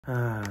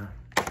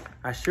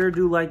I sure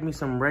do like me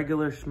some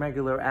regular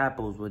schmegular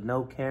apples with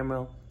no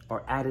caramel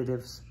or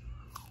additives.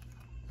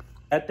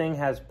 That thing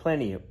has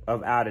plenty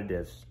of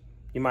additives.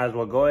 You might as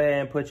well go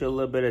ahead and put your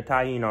little bit of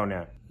Tajin on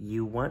there.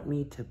 You want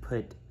me to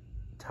put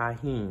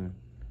Tajin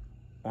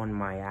on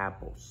my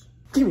apples?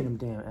 Give me them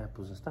damn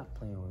apples and stop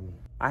playing with me.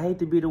 I hate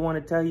to be the one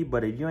to tell you,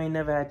 but if you ain't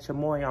never had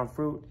chamoy on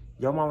fruit,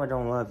 your mama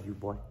don't love you,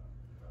 boy.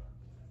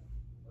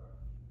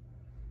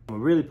 I'm gonna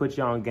really put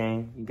you on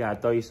game. You gotta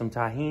throw you some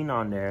Tajin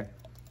on there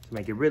to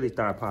make it really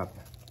start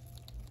popping.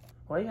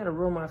 Why you gotta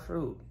ruin my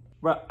fruit?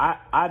 Bro,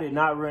 I did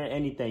not ruin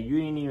anything. You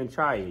didn't even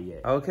try it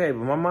yet. Okay,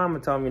 but my mama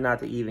told me not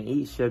to even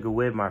eat sugar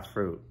with my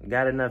fruit.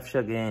 Got enough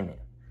sugar in it.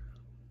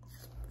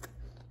 I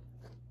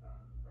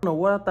don't know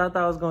what I thought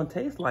that was gonna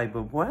taste like,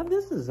 but boy,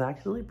 this is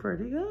actually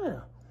pretty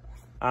good.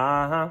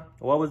 Uh-huh.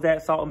 What was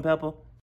that, salt and pepper?